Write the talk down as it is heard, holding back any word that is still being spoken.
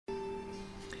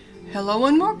Hello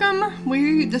and welcome.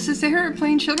 This is the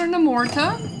Airplane Children of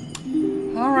Morta.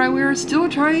 Alright, we are still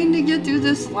trying to get through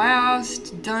this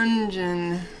last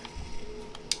dungeon.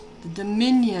 The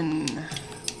Dominion.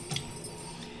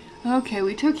 Okay,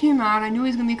 we took him out. I knew he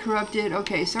was going to be corrupted.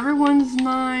 Okay, so everyone's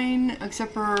 9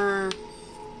 except for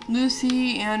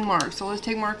Lucy and Mark. So let's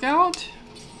take Mark out.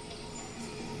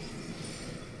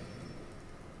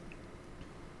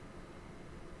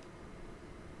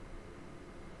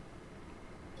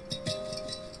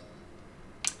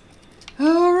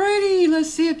 Alrighty,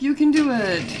 let's see if you can do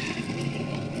it.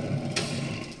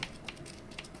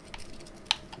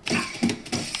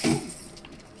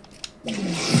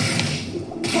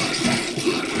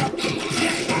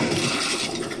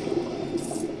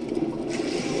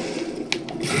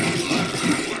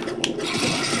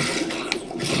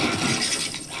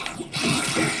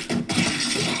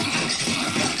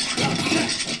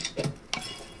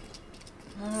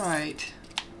 Alright.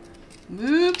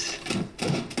 Moves.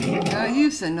 Got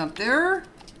you sitting up there.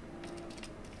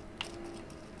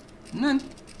 Come on.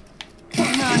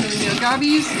 Come on, you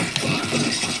gobbies.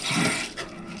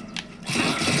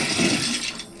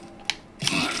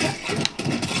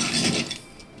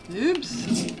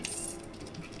 Oops.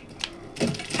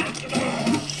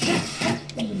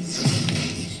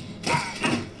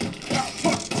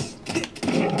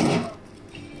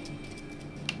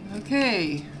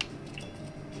 Okay.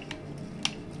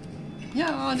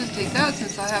 Yeah, I'll just take that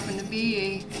since I happen to be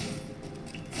a...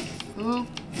 Oh.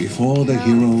 Before the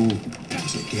hero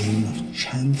was a game of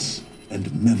chance and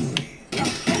memory.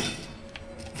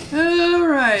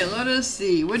 Alright, let us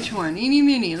see. Which one? Eeny,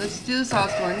 meeny. Let's do the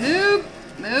soft one. Nope.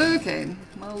 Okay.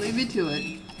 I'll leave you to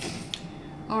it.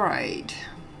 Alright.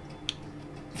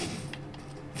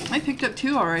 I picked up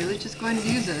 2 already. Let's just go ahead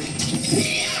and use it.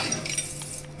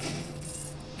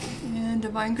 And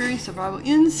Divine Grace, Survival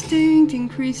Instinct,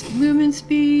 increased movement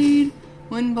speed,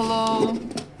 wind below.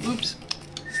 Oops.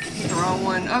 The wrong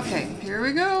one. Okay, here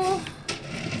we go.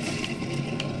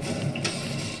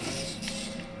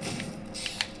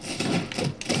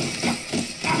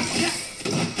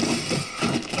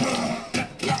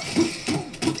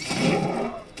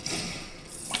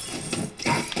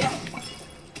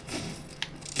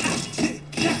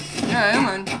 Yeah, come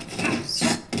on.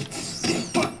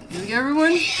 Did we get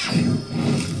everyone?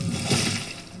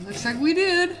 Looks like we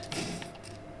did.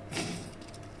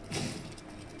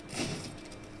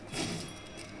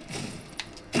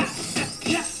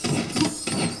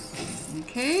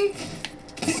 Okay.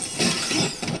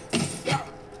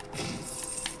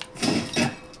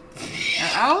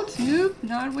 Out? Nope,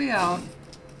 not way out.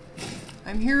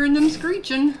 I'm hearing them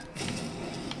screeching.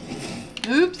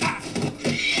 Oops.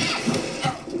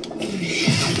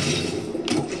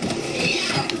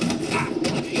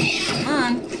 Come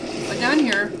on. Get down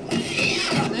here.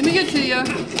 Let me get to you.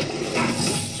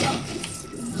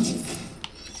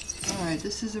 Alright,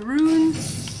 this is a ruin.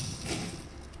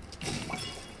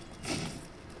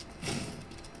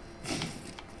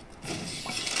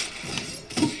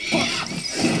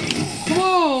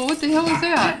 Whoa, what the hell was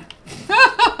that?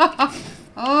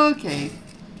 Okay.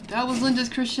 That was Linda's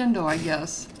crescendo, I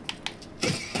guess.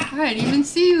 I didn't even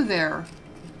see you there.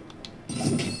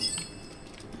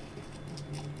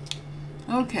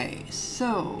 Okay,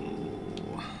 so...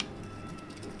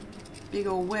 Big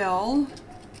ol' well.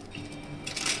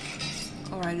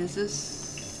 Alright, is this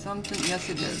something? Yes,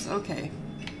 it is. Okay.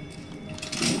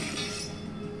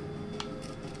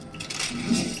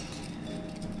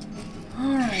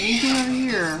 Alright, anything over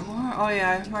here? Oh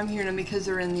yeah, I'm hearing them because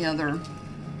they're in the other.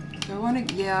 Do I want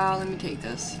to... Yeah, let me take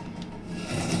this.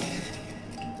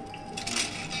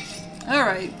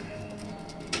 Alright.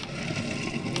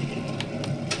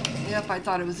 Yep, I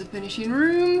thought it was a finishing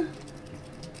room.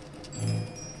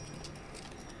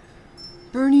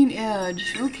 Burning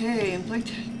Edge. Okay,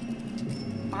 inflict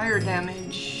fire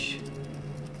damage.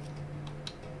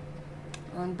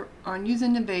 On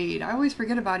using evade. I always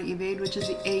forget about evade, which is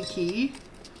the A key.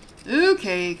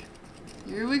 Okay,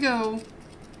 here we go.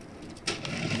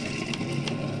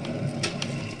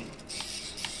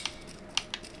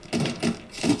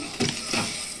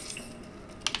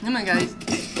 Come on, guys.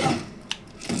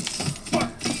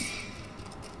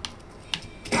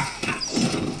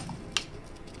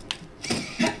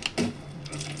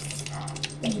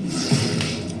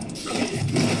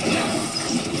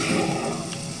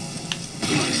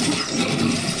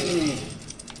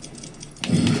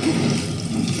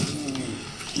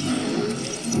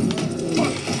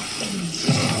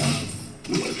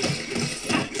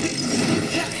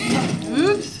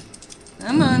 Oops.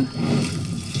 Come on.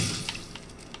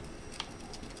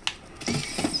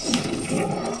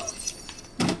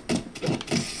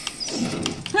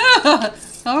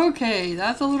 Okay,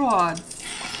 that's a little odd.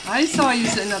 I saw you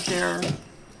sitting up there.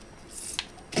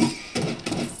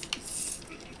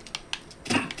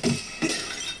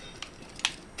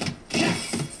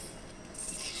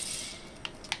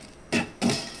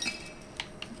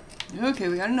 Okay,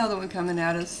 we got another one coming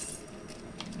at us.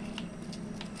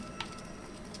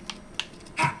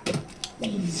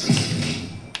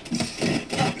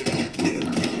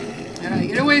 Alright,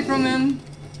 get away from him.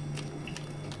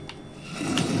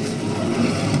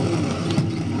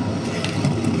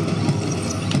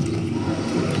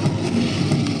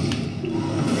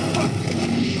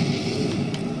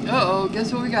 Uh-oh,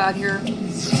 guess what we got here?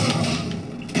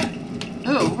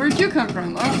 Oh, where'd you come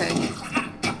from? Okay.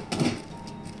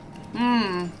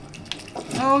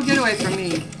 Oh, get away from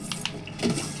me.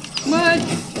 What?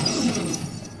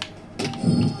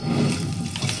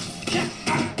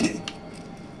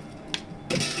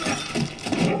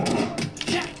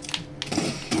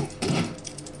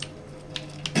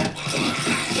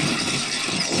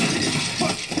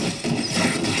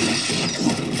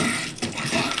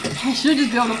 I should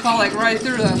just be able to fall like right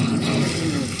through them.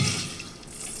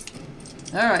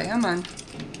 Alright, come on.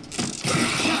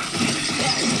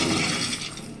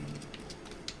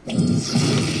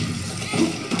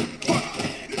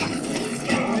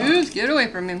 Get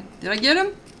away from him. Did I get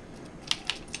him?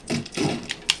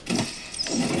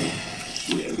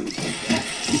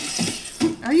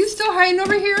 Are you still hiding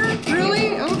over here?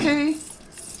 Really? Okay.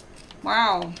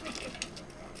 Wow.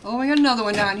 Oh, we got another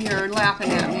one down here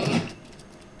laughing at me.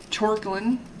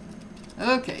 Chorkling.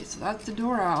 Okay, so that's the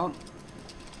door out.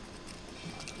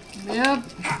 Yep.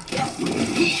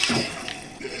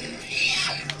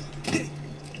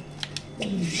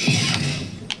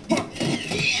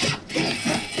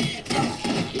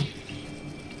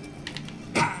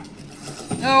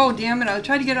 Oh, damn it. I was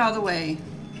trying to get out of the way.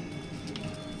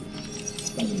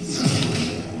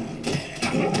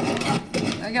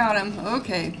 I got him.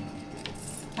 Okay.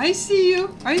 I see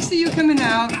you. I see you coming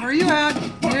out. Where are you at?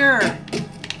 There.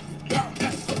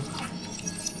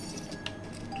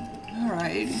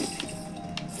 Alright.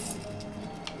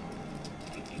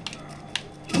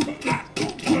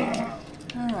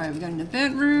 Alright, we got an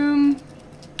event room.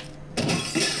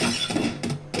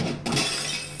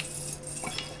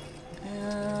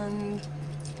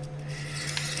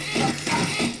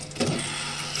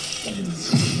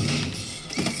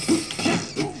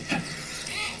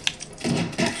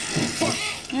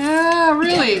 Yeah,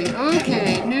 really?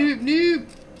 Okay. Nope, nope.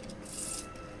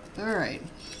 Alright.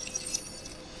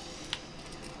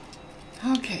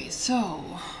 Okay, so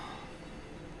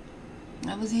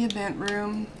that was the event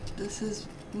room. This is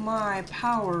my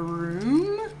power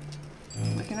room.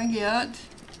 What can I get?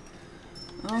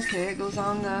 Okay, it goes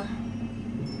on the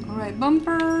right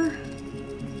bumper.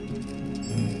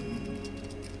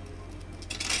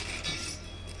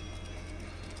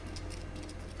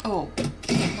 Oh,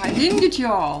 I didn't get you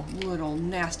all, little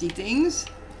nasty things.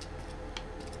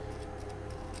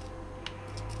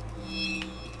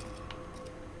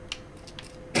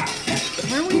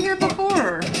 Where were we here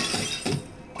before?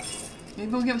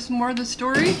 Maybe we'll get some more of the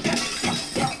story.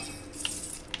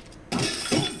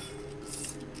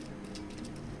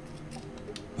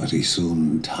 But he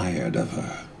soon tired of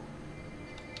her.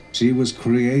 She was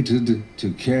created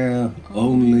to care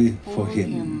only for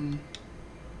him.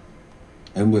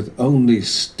 And with only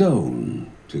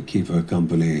stone to keep her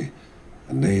company,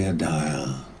 Anea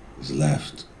Dyer was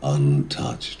left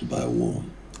untouched by warmth.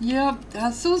 Yep,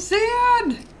 that's so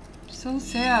sad. So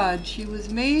sad. She was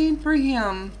made for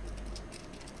him.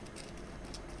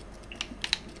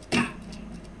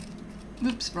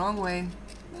 Oops, wrong way.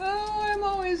 Oh, I'm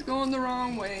always going the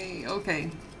wrong way.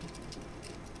 Okay.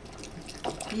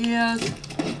 Yes.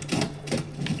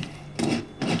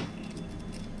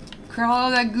 Crawl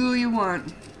all that goo you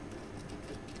want.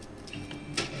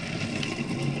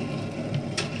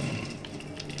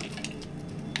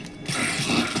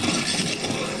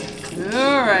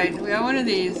 Alright, we got one of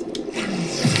these.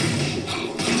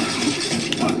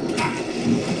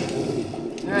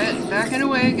 Alright, backing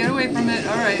away, get away from it.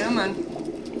 Alright, come on.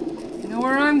 You know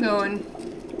where I'm going.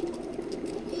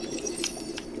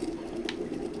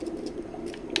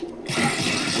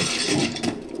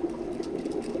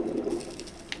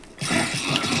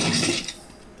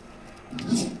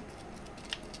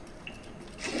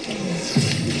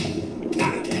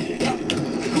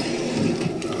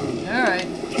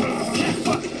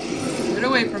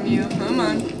 From you. Come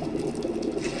on.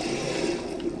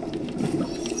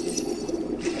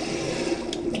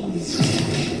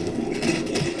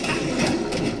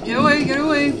 Get away, get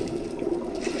away.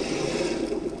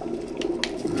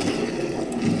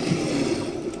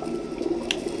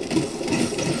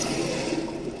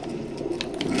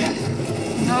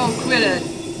 Quit it.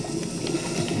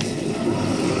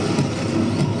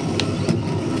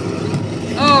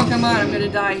 Oh, come on, I'm gonna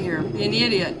die here. Be an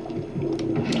idiot.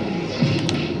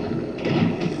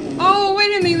 Oh, wait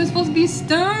a minute, he was supposed to be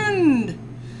stunned.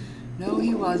 No,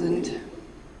 he wasn't.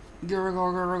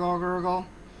 Gurgle, gurgle, gurgle.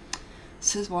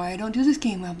 This is why I don't do this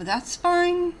game well, but that's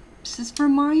fine. This is for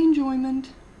my enjoyment.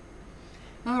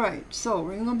 Alright, so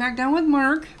we're gonna go back down with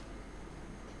Mark.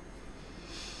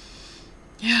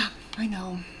 Yeah, I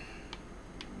know.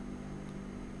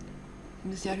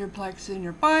 He's out here practicing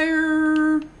your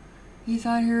fire. He's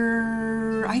out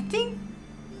here. I think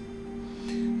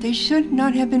they should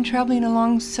not have been traveling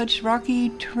along such rocky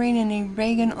terrain in a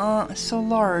wagon so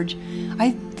large.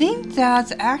 I think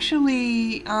that's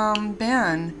actually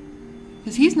Ben,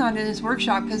 because he's not in his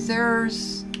workshop. Because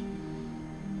there's,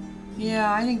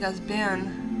 yeah, I think that's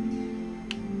Ben.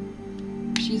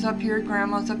 She's up here.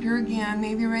 Grandma's up here again.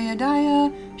 Maybe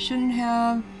Rayadiah shouldn't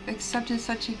have accepted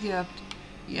such a gift.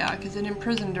 Yeah, because it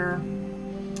imprisoned her.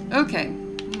 Okay.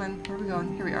 Come on, where are we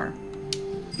going? Here we are.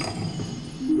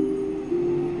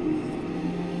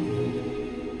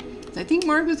 I think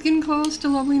Mark was getting close to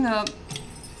leveling up.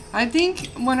 I think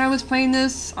when I was playing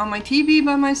this on my TV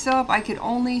by myself, I could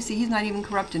only see he's not even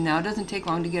corrupted now. It doesn't take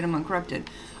long to get him uncorrupted.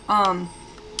 I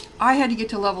had to get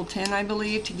to level 10, I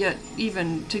believe, to get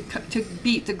even to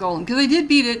beat the golem. Because I did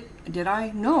beat it. Did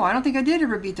I? No, I don't think I did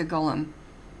ever beat the golem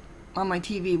on my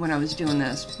TV when I was doing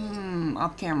this.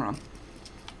 Off camera.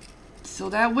 So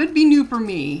that would be new for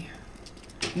me.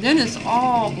 And then it's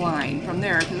all blind from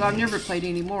there, because I've never played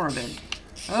any more of it.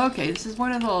 Okay, this is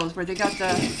one of those where they got the...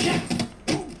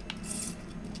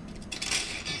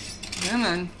 Come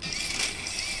on.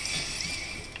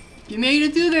 You made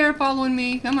it through there following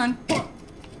me. Come on.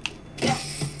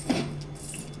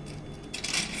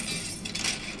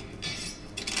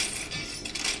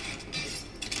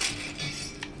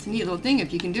 It's a neat little thing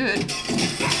if you can do it.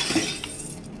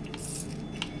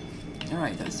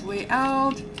 Alright, that's the way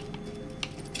out.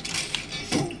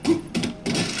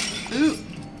 Ooh.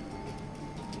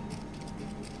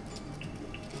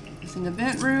 It's in the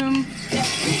vent room.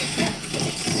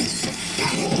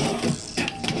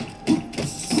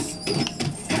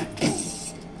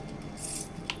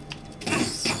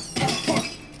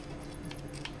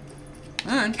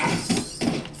 Come on.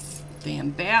 Damn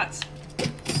bats.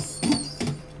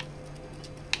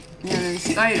 And then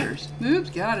spiders. Oops,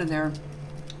 get out of there.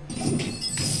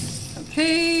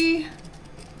 Okay.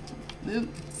 Oop,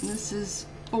 this is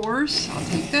force. I'll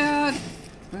take that.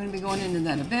 We're going to be going into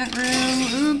that event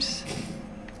room. Oops.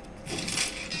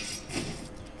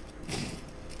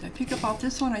 Did I pick up off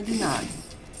this one? I did not.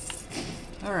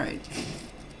 Alright.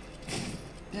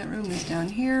 That room is down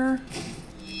here.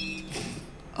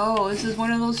 Oh, this is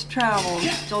one of those trial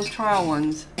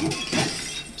ones.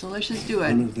 So let's just do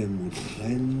it. One of them would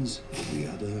cleanse, the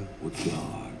other would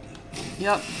guard.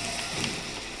 Yep.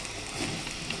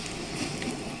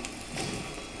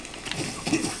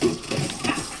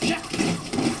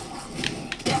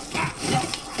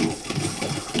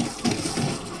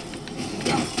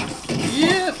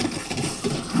 Yep.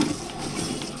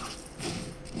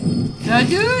 Did I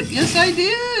do it? Yes, I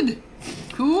did.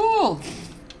 Cool.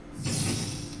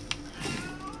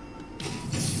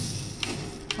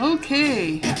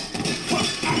 Okay.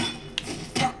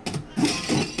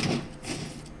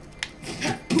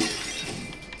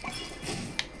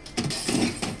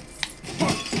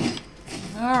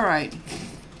 Alright.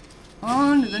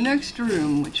 On to the next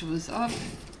room, which was up...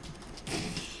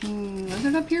 was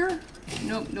it up here?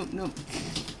 Nope, nope, nope.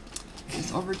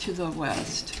 It's over to the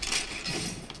west.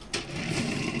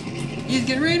 He's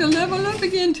getting ready to level up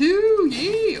again, too!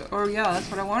 Yay! Or, yeah,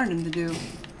 that's what I wanted him to do.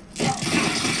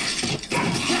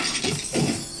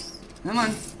 Come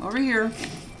on, over here.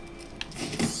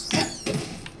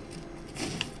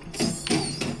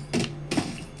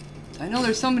 I know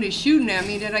there's somebody shooting at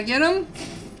me. Did I get him?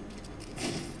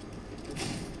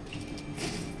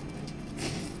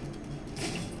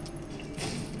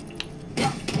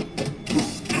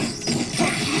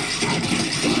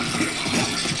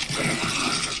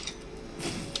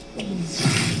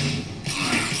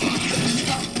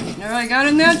 I got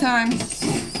him that time.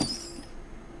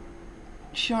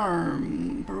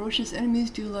 Charm. Ferocious enemies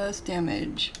do less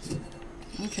damage.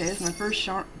 Okay, that's my first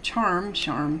charm.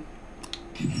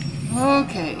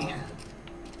 Okay.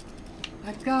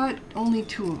 I've got only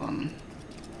 2 of them.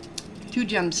 2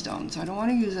 gemstones. I don't want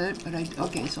to use it, but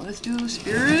okay, so let's do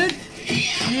spirit.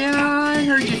 Yeah, I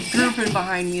heard you grouping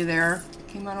behind me there.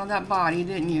 Came out of that body,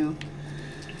 didn't you?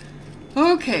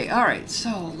 Okay, alright,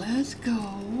 so let's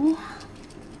go.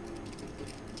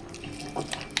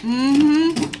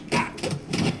 You're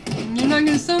not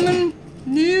gonna summon?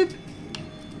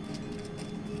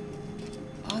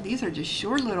 just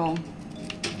short little.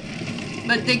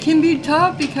 But they can be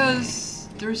tough because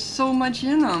there's so much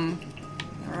in them.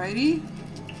 Alrighty.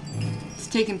 It's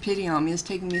taking pity on me. It's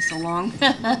taking me so long.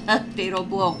 Fatal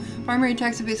blow. Primary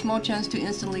attacks have a small chance to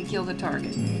instantly kill the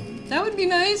target. That would be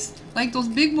nice. Like those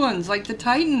big ones, like the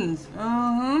Titans.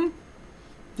 Uh-huh.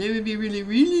 They would be really,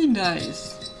 really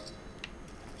nice.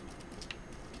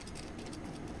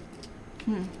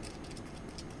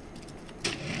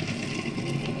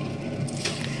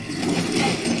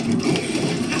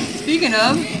 Speaking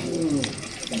of,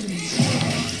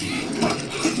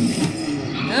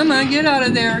 come on, get out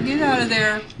of there, get out of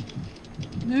there.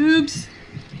 Oops.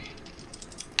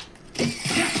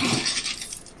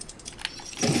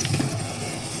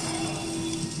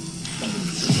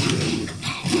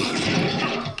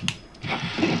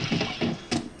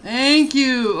 Thank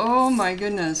you. Oh my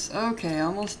goodness. Okay, I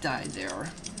almost died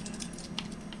there.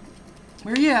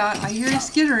 Where you at? I hear you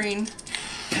skittering.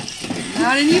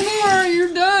 Not anymore.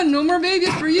 You're done. No more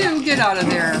babies for you. Get out of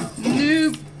there.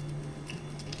 Nope.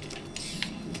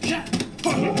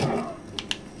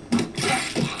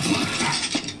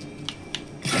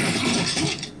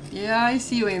 Yeah, I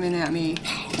see you aiming at me.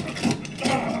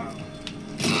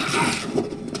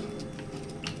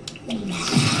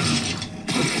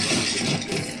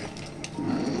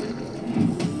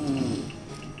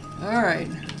 All right.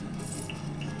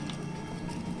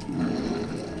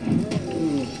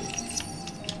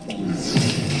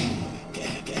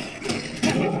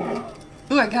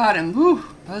 Ooh, I got him. Whew,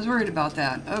 I was worried about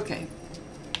that. Okay.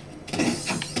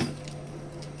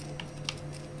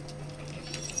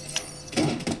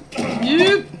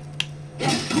 Nope.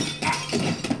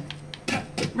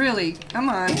 Really? Come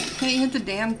on. Can't you hit the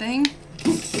damn thing?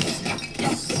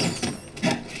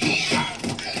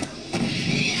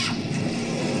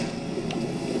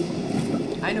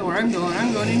 I know where I'm going.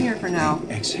 I'm going in here for now.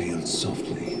 Exhale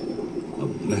softly. A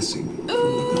blessing.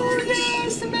 Oh,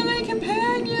 yes! The melee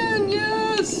companion!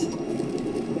 Yes!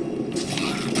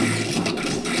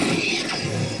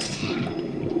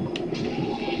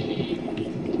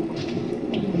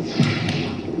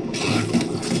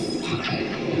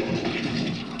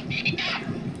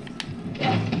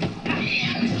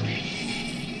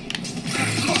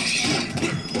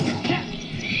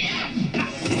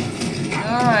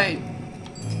 Alright.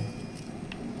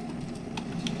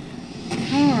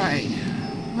 Alright.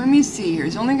 Let me see here.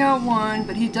 He's only got one,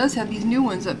 but he does have these new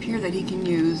ones up here that he can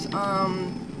use.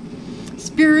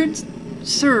 Spirit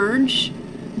Surge.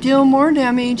 Deal more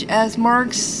damage as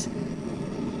marks...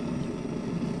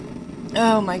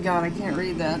 Oh my god, I can't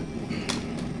read that.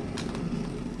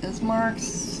 As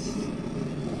marks...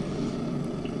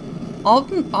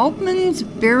 Altman's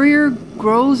barrier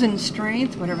grows in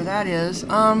strength, whatever that is.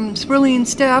 Swirling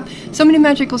Step. Summon a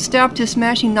magical step to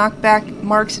smashing knockback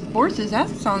marks forces. That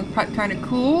sounds kind of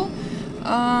cool.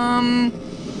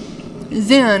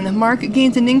 Zen. Mark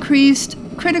gains an increased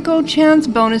critical chance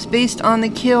bonus based on the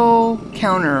kill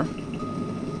counter.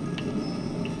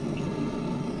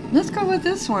 Let's go with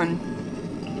this one.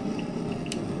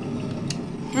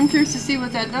 I'm curious to see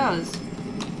what that does.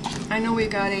 I know we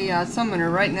got a summoner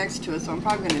right next to us, so I'm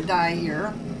probably going to die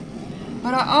here.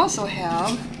 But I also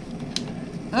have...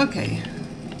 Okay.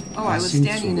 Oh, I was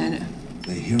standing in it.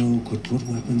 The hero could put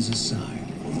weapons aside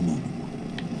for a moment.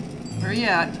 Where you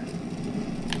at?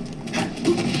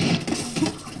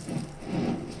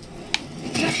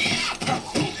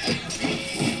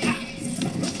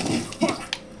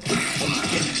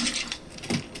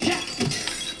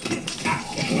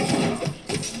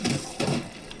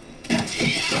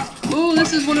 Oh,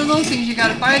 this is one of those things you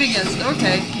gotta fight against.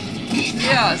 Okay.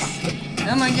 Yes.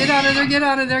 Come on, get out of there, get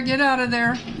out of there, get out of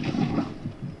there.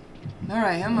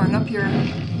 Alright, come on, up here.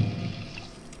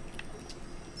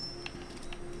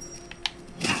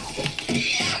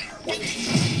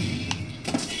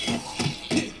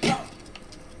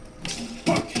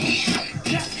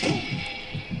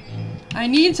 I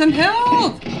need some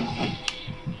help!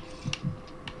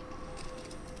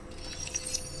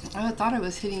 I thought I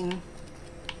was hitting...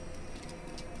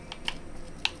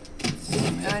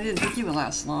 I didn't think he would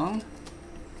last long.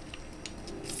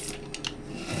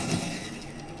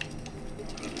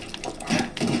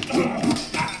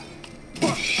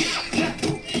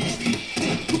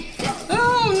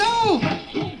 Oh no!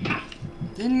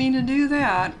 Didn't mean to do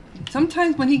that.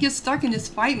 Sometimes when he gets stuck in his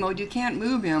fight mode, you can't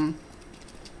move him.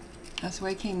 That's why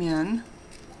I came in.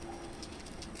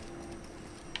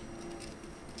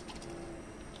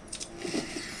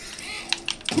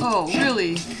 Oh,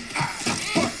 really?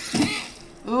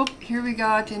 Oh, here we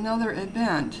got another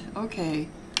event. Okay.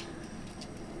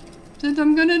 Then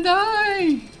I'm gonna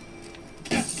die!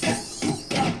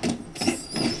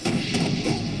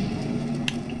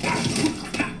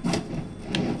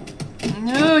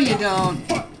 you don't.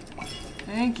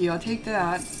 Thank you, I'll take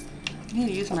that. I need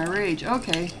to use my rage.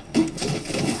 Okay.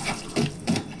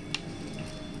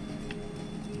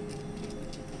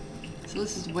 So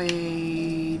this is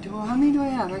way... how many do I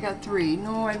have? I got 3.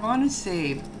 No, I want to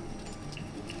save.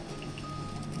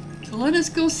 So let us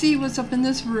go see what's up in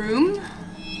this room.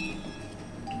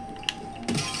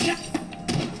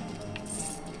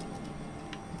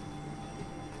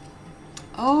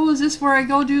 Oh, is this where I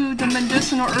go do the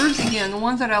medicinal herbs again? The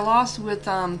ones that I lost with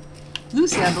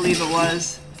Lucy, I believe it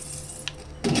was.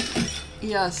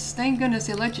 Yes, thank goodness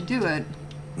they let you do it.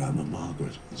 Grandma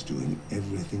Margaret was doing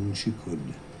everything she could,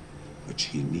 but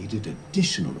she needed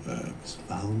additional herbs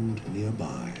found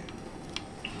nearby.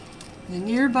 The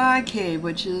nearby cave,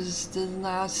 which is the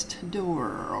last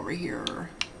door over here.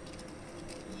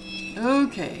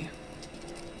 Okay.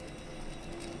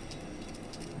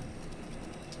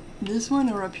 This one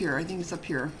or up here? I think it's up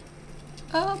here.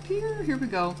 Up here? Here we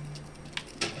go.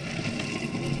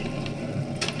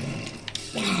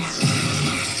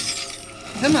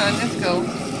 Come on, let's go.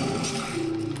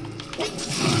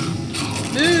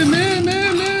 Move, move,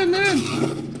 move, move, move.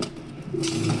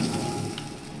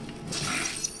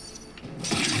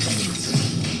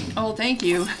 Oh, thank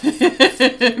you.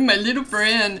 My little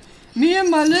friend. Me and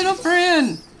my little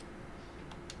friend.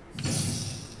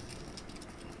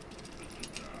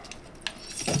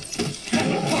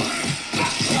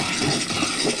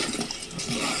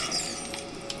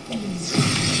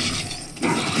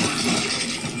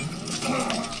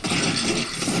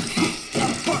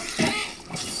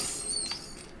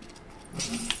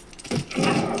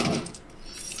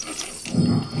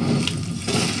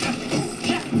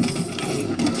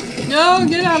 No,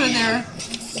 get out of there.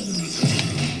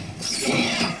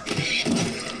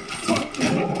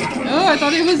 Oh, I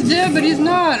thought he was dead, but he's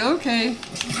not. Okay.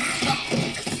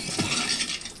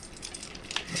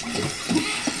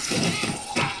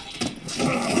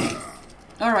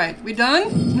 Alright, we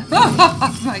done?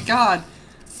 Oh my god.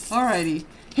 Alrighty.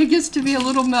 It gets to be a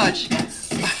little much.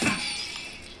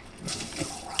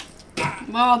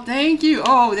 Well, thank you.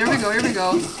 Oh, there we go, here we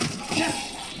go.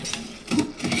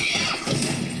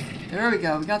 There we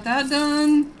go. We got that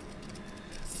done.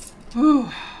 Whew.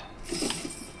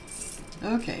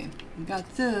 Okay. We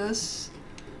got this.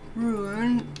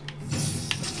 Ruin.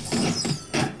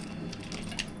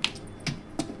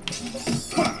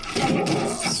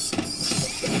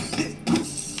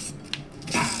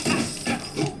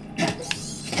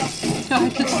 I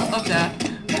just love that.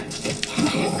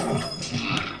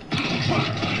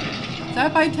 Is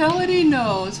that vitality?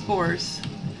 No, it's force.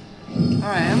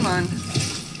 Alright, I'm on.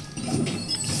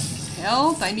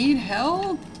 Health? I need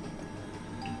health?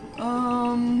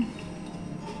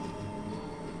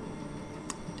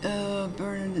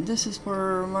 Burn. This is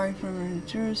for my primary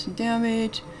some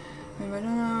damage.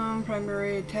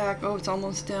 Primary attack. Oh, it's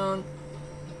almost down.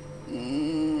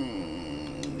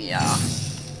 Yeah.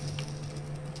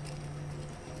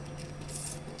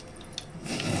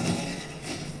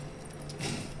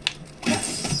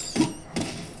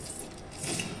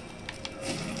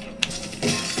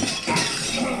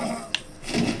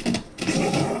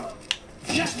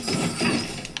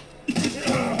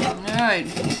 Alright.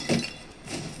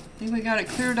 I think we got it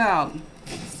cleared out.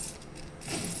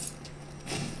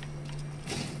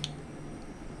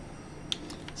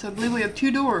 So I believe we have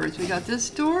 2 doors. We got this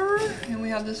door, and we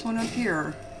have this one up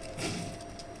here.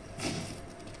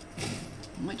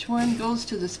 Which one goes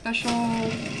to the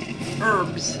special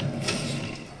herbs?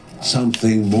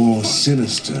 Something more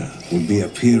sinister will be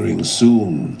appearing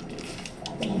soon.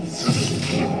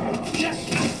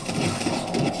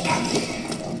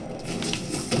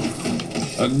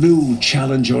 A new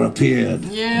challenger appeared.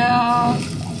 Yeah.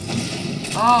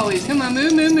 Always. Come on,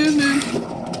 move, move, move, move.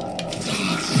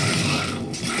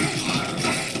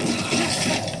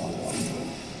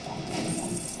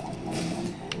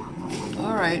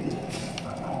 Alright.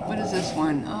 What is this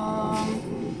one?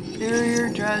 Barrier,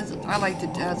 Draz. I like the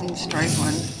Dazzling Strike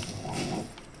one.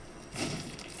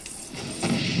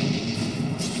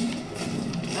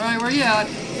 Alright, where you at?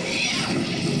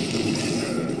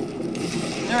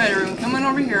 Alright, everyone, come on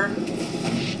over here.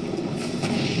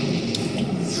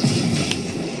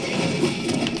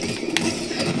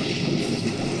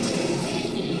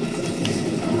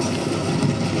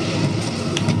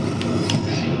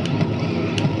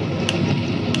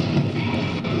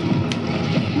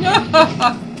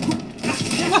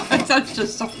 That's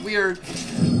just so weird.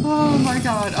 Oh my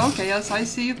god. Okay, yes, I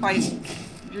see you fighting.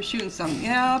 You're shooting something.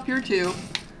 Yeah, up here too.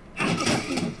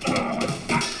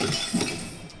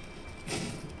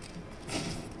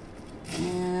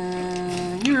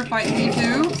 And you were fighting me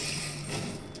too.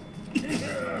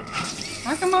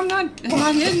 How come it's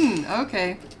not hidden?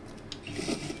 Okay.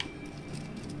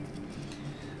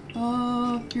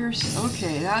 Oh,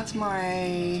 okay, that's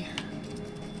my...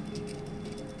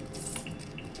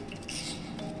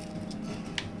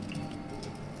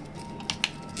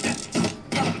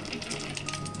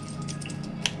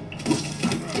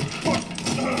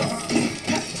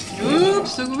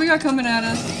 Oops, look what we got coming at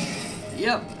us.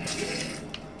 Yep.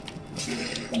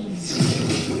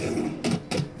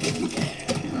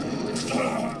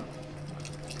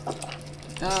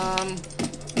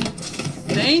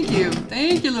 Thank you.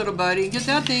 Thank you, little buddy. Get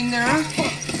that thing there.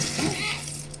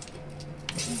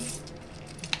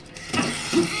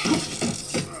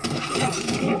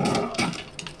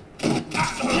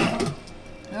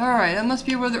 Alright, that must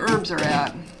be where the herbs are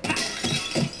at.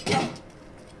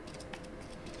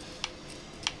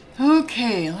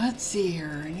 Okay, let's see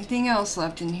here. Anything else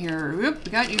left in here? Whoop,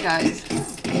 we got you guys.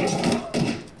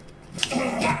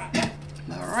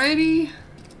 Alrighty.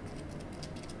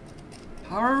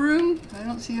 Power room? I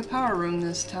don't see a power room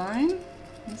this time.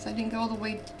 Guess I didn't go all the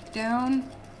way down.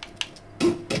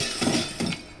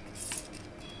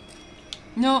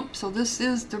 Nope, so this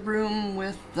is the room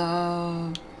with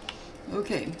the...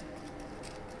 Okay.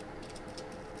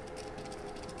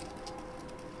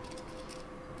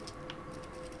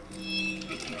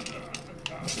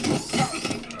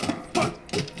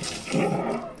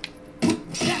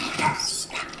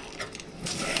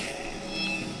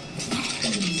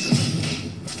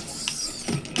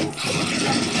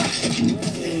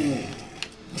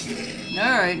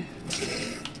 Alright.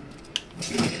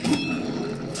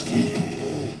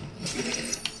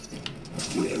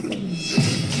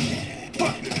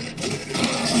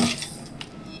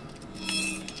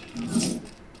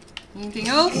 Anything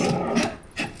else?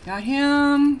 Got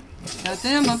him. Got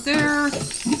them up there.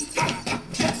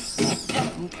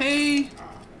 Okay.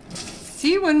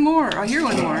 See one more. I hear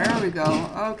one more. There we go.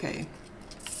 Okay.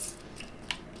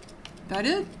 That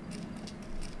it?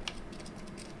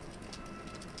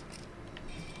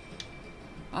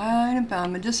 I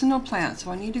found medicinal plants,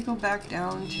 so I need to go back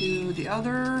down to the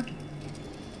other.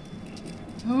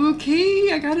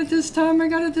 Okay, I got it this time. I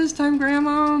got it this time,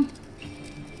 Grandma.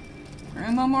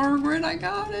 Grandma Margaret, I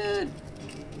got it.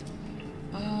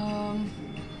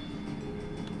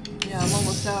 Yeah, I'm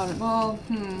almost out of it. Well,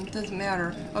 doesn't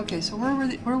matter. Okay, so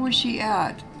where was she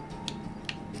at?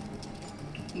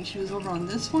 I think she was over on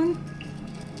this one?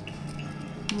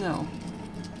 No.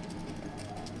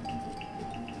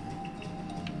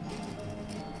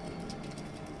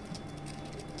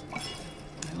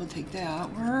 I will take that.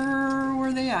 Where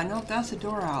were they at? Nope, that's the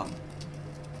door out.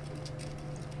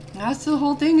 That's the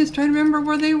whole thing, is trying to remember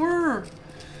where they were.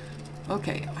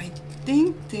 Okay, I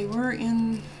think they were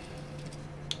in...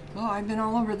 Well, I've been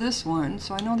all over this one,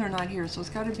 so I know they're not here. So it's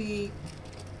got to be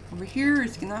over here.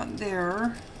 It's not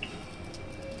there.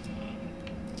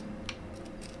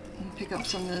 And pick up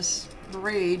some of this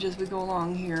rage as we go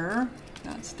along here.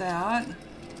 That's that.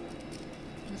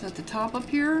 Is that the top up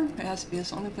here? It has to be.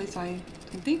 It's the only place I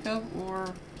can think of.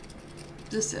 Or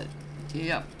this it?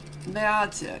 Yep,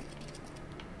 that's it.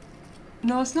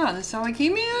 No, it's not. That's how I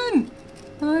came in.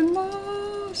 I'm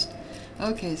lost.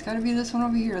 Okay, it's got to be this one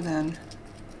over here then.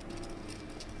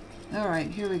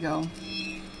 Alright, here we go.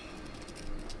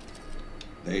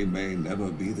 They may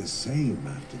never be the same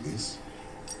after this,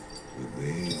 but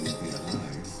they will be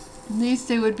alive. At least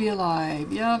they would be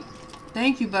alive. Yep.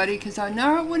 Thank you, buddy, because I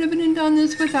never would have been done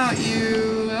this without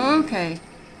you. Okay.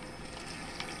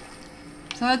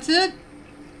 So that's it?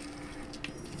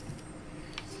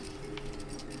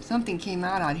 Something came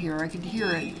out here. I could hear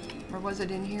it. Or was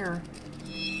it in here?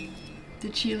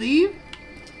 Did she leave?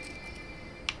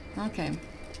 Okay.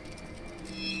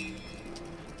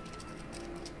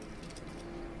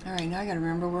 Alright, now I gotta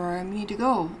remember where I need to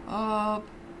go. Up,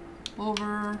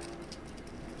 over.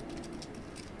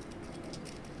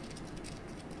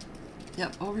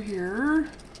 Yep, over here.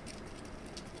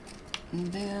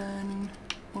 And then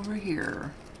over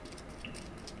here.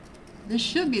 This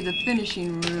should be the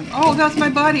finishing room. Oh, that's my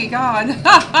buddy, God.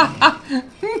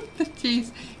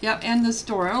 Jeez. Yep, and the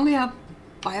store. I only have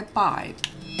 5.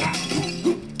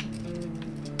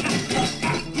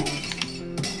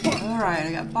 Alright,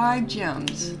 I got 5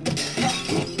 gems.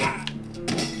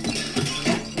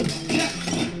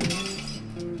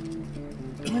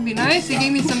 It would be nice, they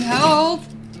gave me some health.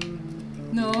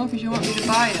 No, because you want me to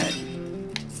buy it.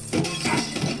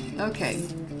 Okay.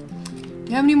 Do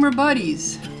you have any more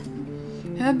buddies?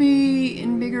 Happy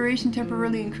invigoration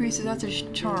temporarily increases. That's a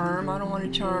charm. I don't want a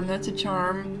charm. That's a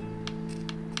charm.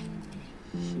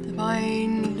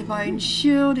 Divine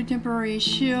shield, a temporary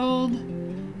shield.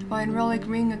 Find relic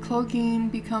ring of cloaking,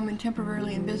 become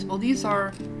temporarily invisible. These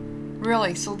are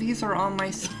really, so these are on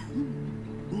my.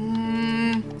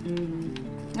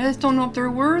 I just don't know if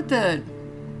they're worth it.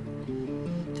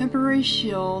 Temporary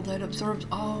shield that absorbs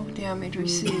all damage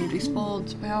received.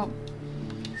 Explodes. Well.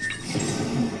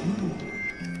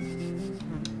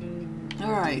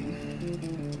 Alright.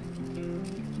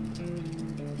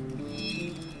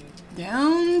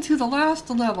 Down to the last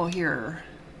level here.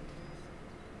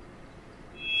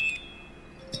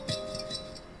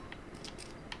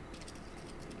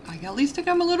 At least I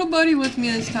got my little buddy with me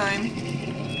this time.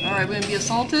 Alright, we're gonna be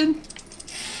assaulted.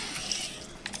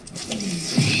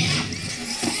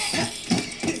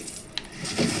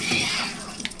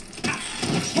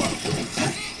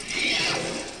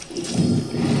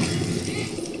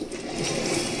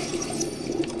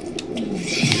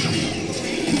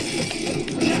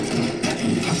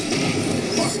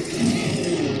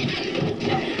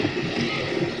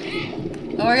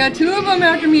 Oh, I got two of them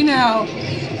after me now.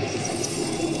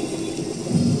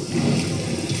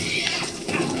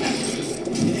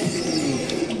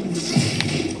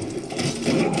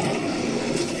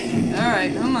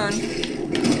 Alright, come on.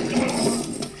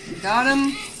 Got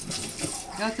him.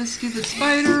 Got this stupid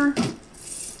spider.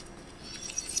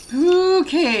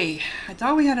 Okay. I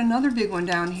thought we had another big one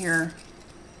down here.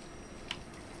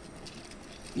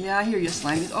 Yeah, I hear you,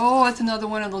 slime. Oh, it's another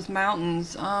one of those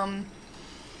mountains.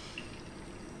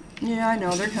 Yeah, I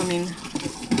know, they're coming.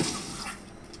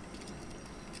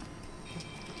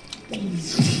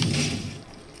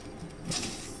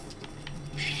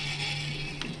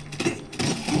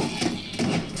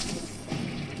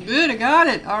 Good, I got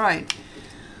it. All right.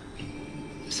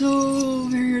 So,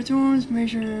 vary your thorns,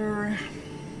 measure.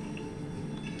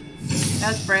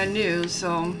 That's brand new,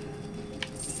 so.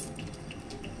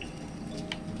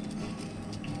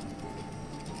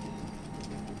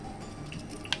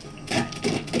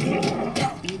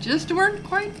 You just weren't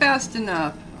quite fast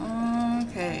enough.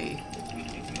 Okay.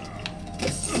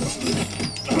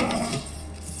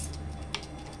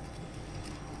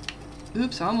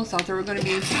 Oops, I almost thought there were going to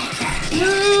be...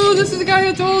 Ooh, this is the guy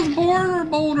who throws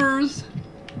boulders.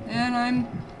 And I'm...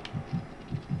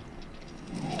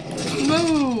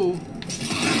 Whoa!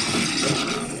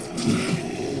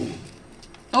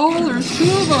 Oh, there's two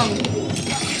of them!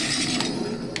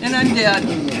 And I'm dead.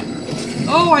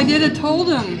 Oh, I did it, told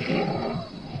him!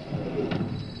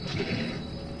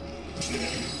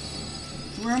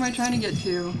 Where am I trying to get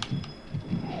to?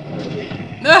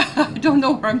 I don't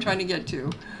know where I'm trying to get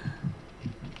to.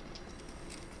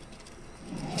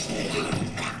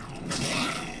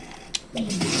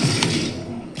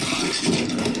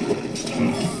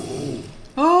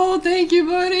 Oh, thank you,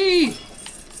 buddy!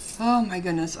 Oh my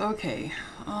goodness, okay.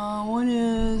 One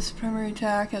is primary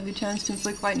attack, have the chance to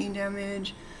inflict lightning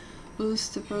damage.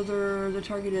 Boost the further the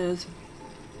target is.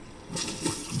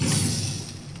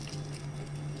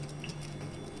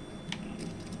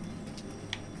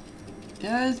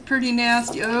 That's pretty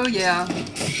nasty. Oh yeah.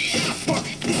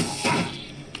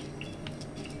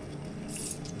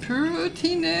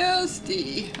 Pretty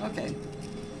nasty. Okay.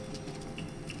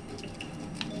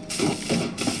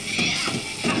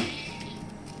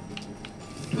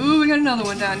 Ooh, we got another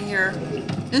one down here.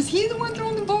 Is he the one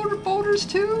throwing the boulders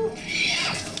too?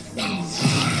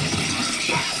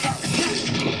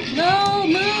 No,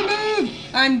 move!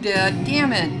 I'm dead.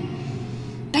 Damn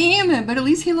it. Damn it, but at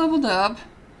least he leveled up.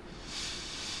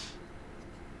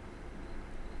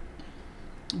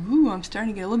 Ooh, I'm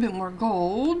starting to get a little bit more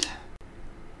gold.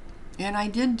 And I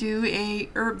did do the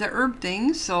herb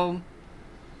thing, so...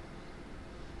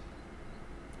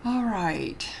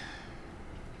 Alright.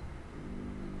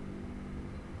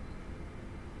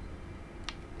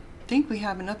 I think we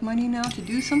have enough money now to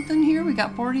do something here. We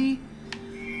got 40.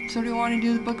 So do we want to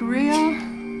do the Book of Rhea?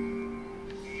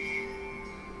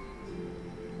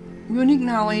 Runic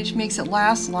Knowledge makes it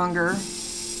last longer.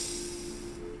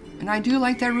 And I do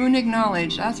like that Runic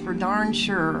Knowledge, that's for darn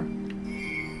sure.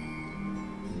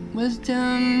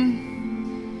 Wisdom.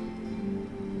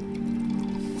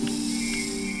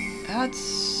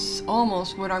 That's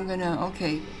almost what I'm gonna,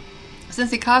 okay.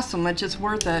 Since it costs so much, it's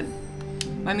worth it.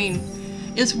 I mean,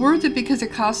 it's worth it because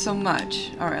it costs so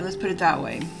much. Alright, let's put it that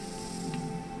way.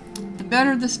 The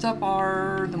better the stuff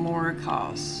are, the more it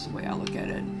costs, the way I look at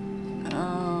it.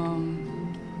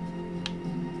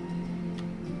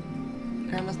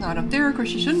 Grandma's not up there, of course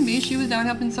she shouldn't be. She was down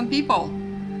helping some people.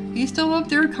 He's still up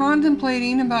there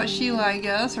contemplating about Sheila, I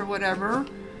guess, or whatever.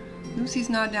 Lucy's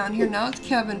not down here. Now it's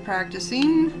Kevin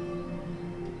practicing.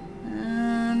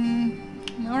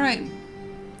 Alright.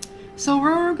 So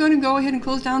we're going to go ahead and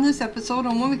close down this episode,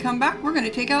 and when we come back, we're going to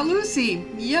take out Lucy.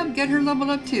 Yep, get her leveled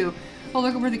up too. Oh,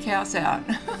 look at where the cat's at.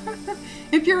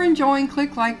 If you're enjoying,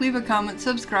 click like, leave a comment,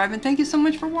 subscribe, and thank you so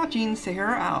much for watching.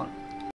 Sarah out.